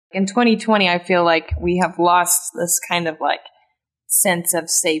In 2020, I feel like we have lost this kind of like sense of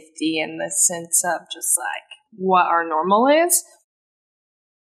safety and this sense of just like what our normal is.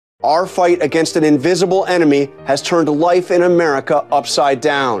 Our fight against an invisible enemy has turned life in America upside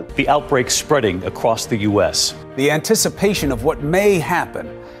down. The outbreak spreading across the U.S. The anticipation of what may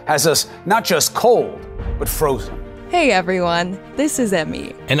happen has us not just cold, but frozen. Hey everyone, this is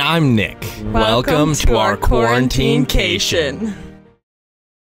Emmy. And I'm Nick. Welcome to our quarantine-cation.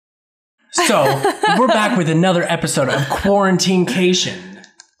 So, we're back with another episode of Quarantine-cation.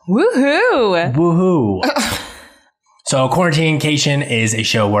 Woohoo! Woohoo! So, Quarantine-cation is a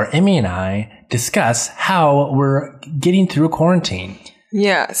show where Emmy and I discuss how we're getting through quarantine.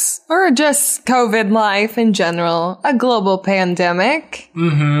 Yes. Or just COVID life in general. A global pandemic.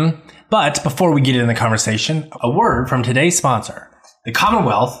 Mm-hmm. But before we get into the conversation, a word from today's sponsor. The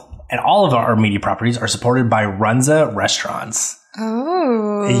Commonwealth and all of our media properties are supported by Runza Restaurants.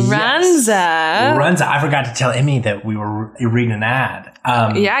 Oh, yes. Runza. Runza. I forgot to tell Emmy that we were reading an ad.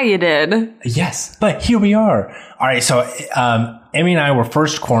 Yeah, you did. Yes, but here we are. All right, so Emmy and I were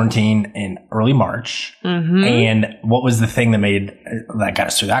first quarantined in early March. Mm-hmm. And what was the thing that got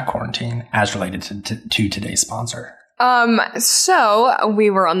us through that quarantine as related to today's sponsor? So we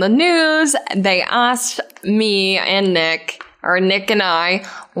were on the news. They asked me and Nick and I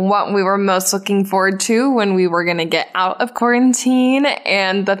what we were most looking forward to when we were going to get out of quarantine.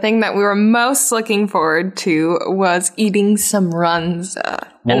 And the thing that we were most looking forward to was eating some Runza.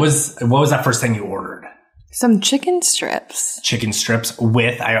 What was that first thing you ordered? Some chicken strips. Chicken strips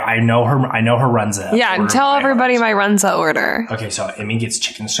with, I know her Runza. Yeah, and tell everybody my Runza order. Okay, so Emmy gets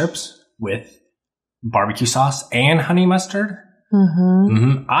chicken strips with barbecue sauce and honey mustard. Mm-hmm.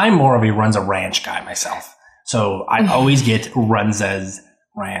 Mm-hmm. I'm more of a Runza ranch guy myself. So I always get Runza's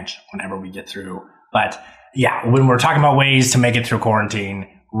ranch whenever we get through. But yeah, when we're talking about ways to make it through quarantine,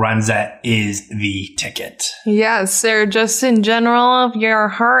 Runza is the ticket. Yes, or just in general, if your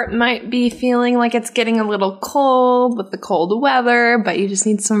heart might be feeling like it's getting a little cold with the cold weather, but you just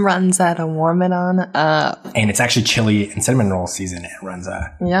need some Runza to warm it on up. And it's actually chili and cinnamon roll season at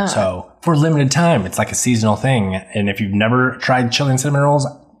Runza. Yeah. So for a limited time, it's like a seasonal thing. And if you've never tried chili and cinnamon rolls,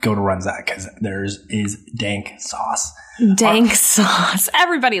 go to Runza because theirs is dank sauce. Dank sauce.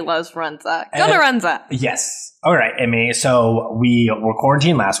 Everybody loves Runza. Go to Runza. Yes. All right, Emmy. So we were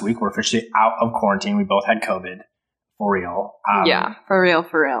quarantined last week. We're officially out of quarantine. We both had COVID. For real. Yeah, for real.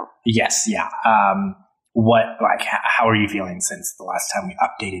 Yes, yeah. How are you feeling since the last time we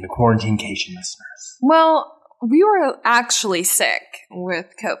updated the Quarantine-cation listeners? Well, we were actually sick with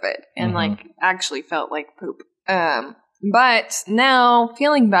COVID and actually felt like poop. But now,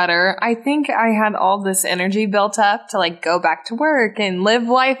 feeling better, I think I had all this energy built up to go back to work and live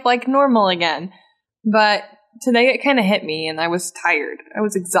life like normal again. But today it kind of hit me and I was tired. I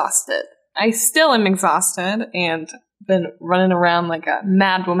was exhausted. I still am exhausted and been running around like a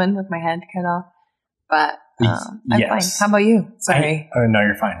mad woman with my head cut off. But I'm fine. How about you? Sorry. No,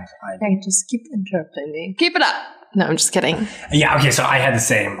 you're fine. Okay, just keep interrupting me. Keep it up. No, I'm just kidding. Yeah, okay, so I had the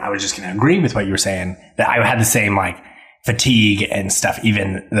same. I was just going to agree with what you were saying. That I had the same, fatigue and stuff,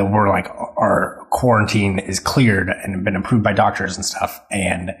 even though we're our quarantine is cleared and been approved by doctors and stuff.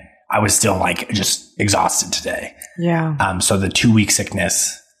 And I was still just exhausted today. Yeah. So the 2-week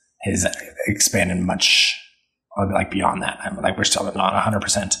sickness has expanded much beyond that. We're still not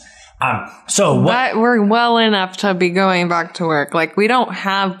 100%. But we're well enough to be going back to work. We don't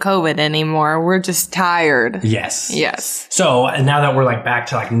have COVID anymore. We're just tired. Yes. So now that we're back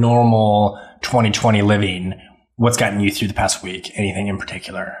to normal 2020 living, what's gotten you through the past week? Anything in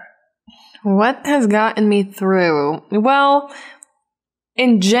particular? What has gotten me through? Well,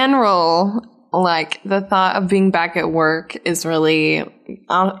 in general, the thought of being back at work is really,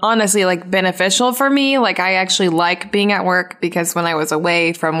 honestly, beneficial for me. I actually like being at work because when I was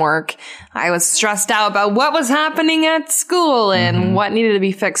away from work, I was stressed out about what was happening at school and what needed to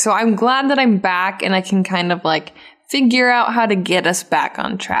be fixed. So I'm glad that I'm back and I can kind of figure out how to get us back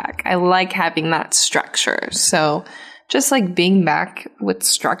on track. I like having that structure. So just being back with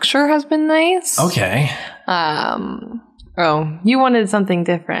structure has been nice. Okay. Oh, you wanted something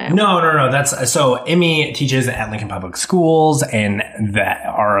different. No. That's so Emmy teaches at Lincoln Public Schools, and that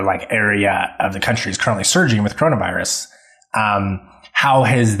our area of the country is currently surging with coronavirus. How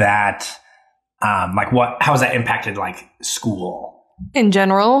has that how has that impacted school? In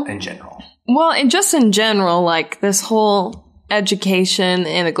general? In general. Well, and just in general, this whole education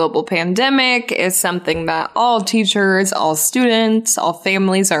in a global pandemic is something that all teachers, all students, all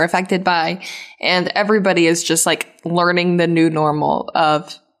families are affected by. And everybody is just learning the new normal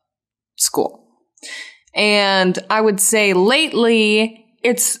of school. And I would say lately,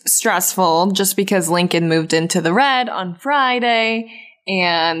 it's stressful just because Lincoln moved into the red on Friday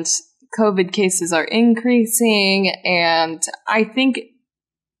and COVID cases are increasing. And I think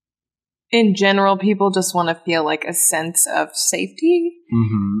in general, people just want to feel like a sense of safety.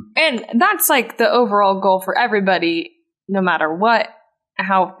 Mm-hmm. And that's like the overall goal for everybody, no matter what,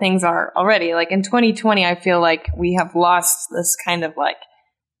 how things are already. Like in 2020, I feel like we have lost this kind of like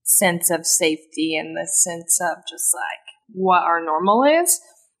sense of safety and the sense of just like what our normal is.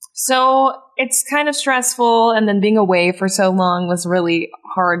 So it's kind of stressful. And then being away for so long was really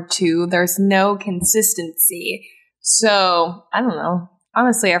hard too. There's no consistency. So I don't know.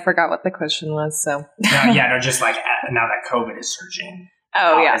 Honestly, I forgot what the question was. So no, just like now that COVID is surging.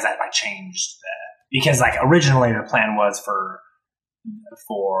 Oh yeah, has that like changed? Because like originally the plan was for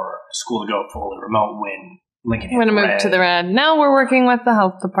school to go fully remote when Lincoln hit we're the gonna move red. to the red. Now we're working with the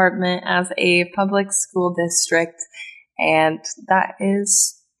health department as a public school district, and that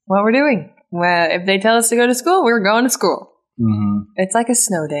is what we're doing. Well, if they tell us to go to school, we're going to school. Mm-hmm. It's like a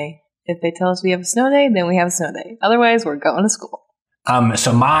snow day. If they tell us we have a snow day, then we have a snow day. Otherwise, we're going to school.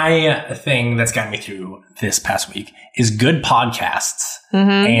 So my thing that's gotten me through this past week is good podcasts. Mm-hmm.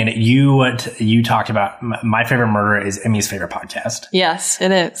 And you talked about My Favorite Murder is Emmy's favorite podcast. Yes,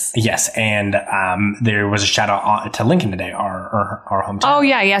 it is. Yes. And there was a shout out to Lincoln today, our hometown. Oh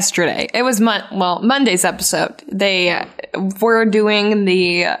yeah, yesterday. It was Monday's episode. They were doing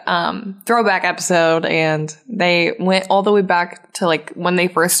the throwback episode, and they went all the way back to like when they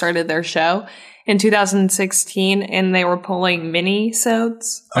first started their show in 2016, and they were pulling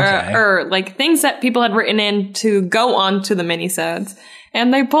mini-sodes or like things that people had written in to go on to the mini-sodes.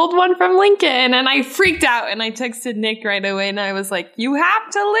 And they pulled one from Lincoln, and I freaked out, and I texted Nick right away, and I was like, you have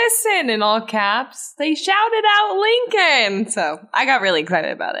to listen, in all caps. They shouted out Lincoln. So I got really excited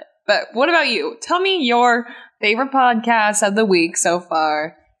about it. But what about you? Tell me your favorite podcast of the week so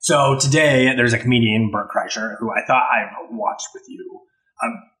far. So today there's a comedian, Bert Kreischer, who I thought I've watched with you.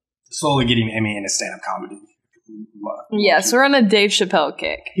 I'm slowly getting Emmy into stand-up comedy. Yes, we're on a Dave Chappelle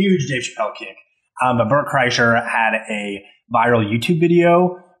kick. Huge Dave Chappelle kick. But Bert Kreischer had a viral YouTube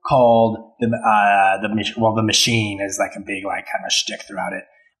video called The Machine is like a big like kind of shtick throughout it.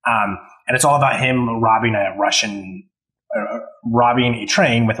 And it's all about him robbing a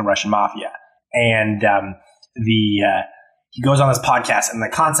train with the Russian mafia. And he goes on this podcast, and the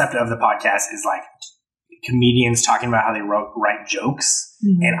concept of the podcast is like comedians talking about how they write jokes.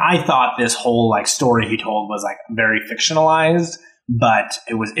 Mm-hmm. And I thought this whole like story he told was like very fictionalized, but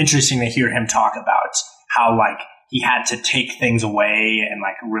it was interesting to hear him talk about how like he had to take things away and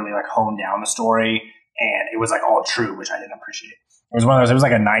like really like hone down the story, and it was like all true, which I didn't appreciate. It was one of those. It was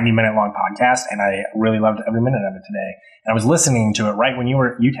like a 90-minute long podcast, and I really loved every minute of it today. And I was listening to it right when you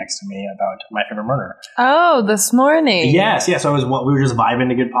texted me about My Favorite Murder. Oh, this morning. Yes. So we were just vibing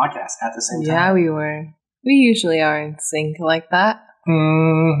to good podcasts at the same time. Yeah, we were. We usually are in sync like that.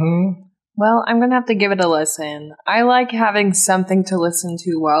 Mm-hmm. Well, I'm going to have to give it a listen. I like having something to listen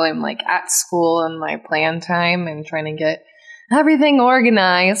to while I'm like at school in my plan time and trying to get everything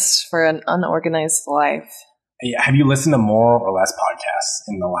organized for an unorganized life. Have you listened to more or less podcasts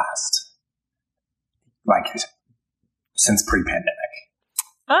in the last, like, since pre-pandemic?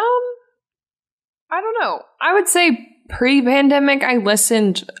 I don't know. I would say pre-pandemic, I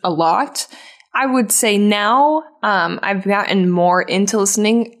listened a lot. I would say now, I've gotten more into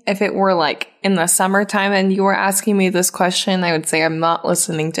listening. If it were like in the summertime and you were asking me this question, I would say I'm not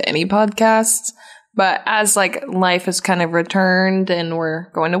listening to any podcasts. But as like life has kind of returned and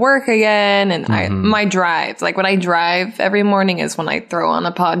we're going to work again, and my drive, like when I drive every morning is when I throw on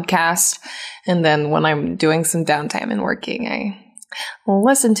a podcast. And then when I'm doing some downtime and working, I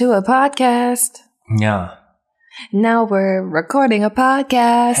listen to a podcast. Yeah. Now we're recording a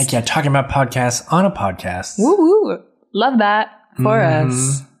podcast. Heck yeah, talking about podcasts on a podcast. Woo woo. Love that for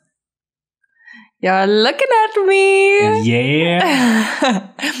us. You're looking at me. Yeah.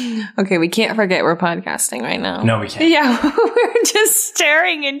 Okay, we can't forget we're podcasting right now. No, we can't. Yeah, we're just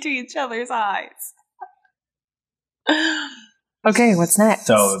staring into each other's eyes. Okay, what's next?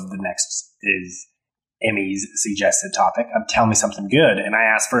 So the next is Emmy's suggested topic of Tell Me Something Good. And I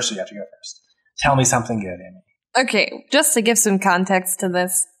asked first, so you have to go first. Tell me something good, Emmy. Okay, just to give some context to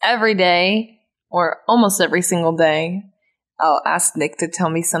this, every day, or almost every single day, I'll ask Nick to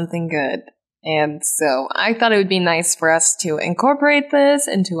tell me something good. And so I thought it would be nice for us to incorporate this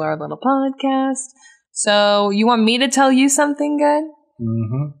into our little podcast. So you want me to tell you something good?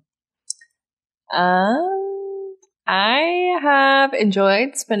 Mm-hmm. I have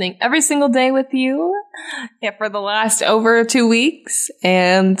enjoyed spending every single day with you for the last over 2 weeks,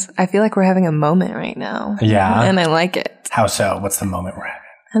 and I feel like we're having a moment right now. Yeah. And I like it. How so? What's the moment we're having?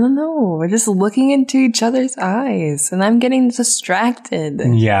 I don't know. We're just looking into each other's eyes, and I'm getting distracted.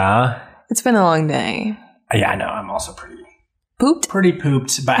 Yeah. It's been a long day. Yeah, I know. I'm also pretty Pooped?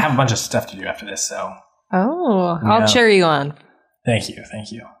 pooped, but I have a bunch of stuff to do after this, so. Oh, Yeah. I'll cheer you on. Thank you.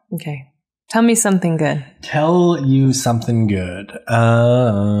 Okay. Tell me something good. Tell you something good.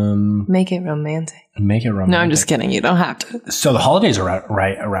 Make it romantic. Make it romantic. No, I'm just kidding. You don't have to. So the holidays are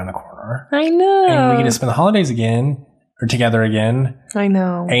right around the corner. I know. And we get to spend the holidays again, or together again. I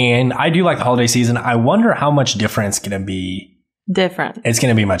know. And I do like the holiday season. I wonder how much different it's going to be. Different. It's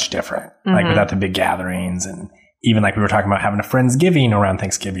going to be much different. Like without the big gatherings, and even like we were talking about having a Friendsgiving around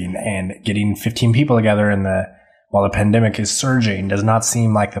Thanksgiving and getting 15 people together while the pandemic is surging does not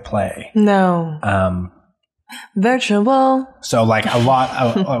seem like the play. No. Virtual. So like a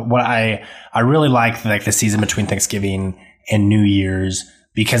lot of what I really like the season between Thanksgiving and New Year's,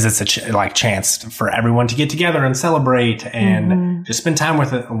 because it's a chance for everyone to get together and celebrate and just spend time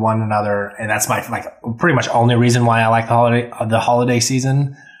with one another. And that's my pretty much only reason why I like the holiday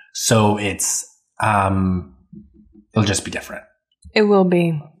season. So it's it'll just be different. It will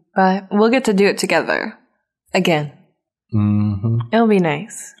be, but we'll get to do it together again. It'll be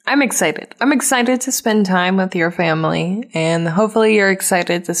nice. I'm excited. I'm excited to spend time with your family, and hopefully you're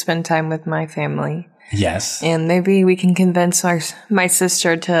excited to spend time with my family. Yes. And maybe we can convince my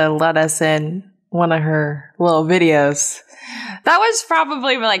sister to let us in one of her little videos. That was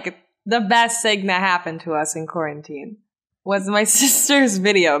probably like the best thing that happened to us in quarantine, was my sister's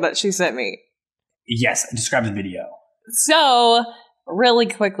video that she sent me. Yes. Describe the video. So, really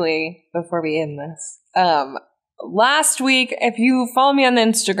quickly before we end this, last week, if you follow me on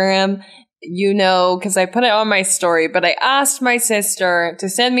Instagram, you know, because I put it on my story, but I asked my sister to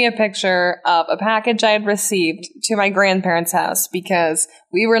send me a picture of a package I had received to my grandparents' house because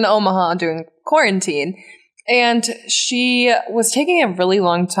we were in Omaha doing quarantine. And she was taking a really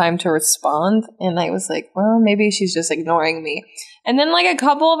long time to respond. And I was like, well, maybe she's just ignoring me. And then like a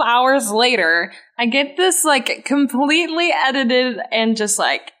couple of hours later, I get this like completely edited and just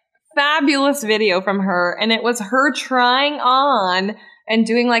like fabulous video from her. And it was her trying on and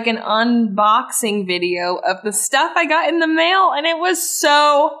doing like an unboxing video of the stuff I got in the mail. And it was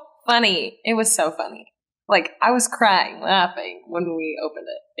so funny. It was so funny. Like I was crying, laughing when we opened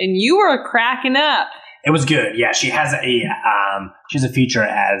it. And you were cracking up. It was good. Yeah, she has a feature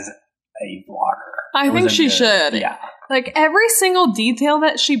as a vlogger. I think she should. Yeah. Like every single detail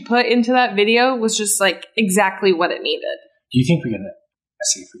that she put into that video was just like exactly what it needed. Do you think we can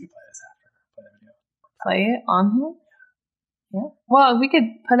see if we can play this after? Play the video. Play it on here? Yeah. Well, we could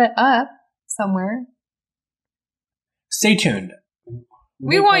put it up somewhere. Stay tuned.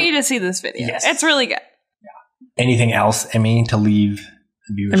 We want you to see this video. Yes. It's really good. Yeah. Anything else, Emmy, to leave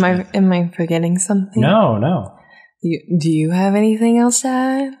the viewers with? Am I forgetting something? No. Do you have anything else to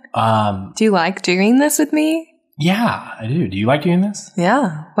add? Do you like doing this with me? Yeah, I do. Do you like doing this?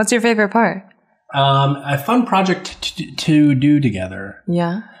 Yeah. What's your favorite part? A fun project to do together.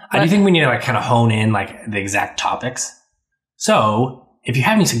 Yeah. I do think we need to like kind of hone in like the exact topics. So if you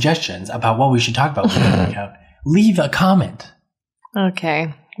have any suggestions about what we should talk about with the account, leave a comment.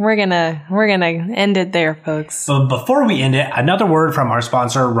 Okay. We're gonna end it there, folks. But before we end it, another word from our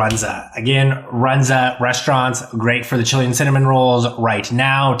sponsor, Runza. Again, Runza restaurants, great for the chili and cinnamon rolls right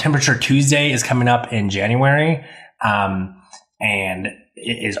now. Temperature Tuesday is coming up in January, and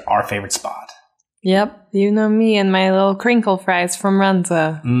it is our favorite spot. Yep, you know me and my little crinkle fries from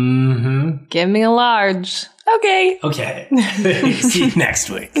Runza. Mm-hmm. Give me a large. Okay. Okay. See you next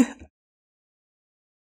week.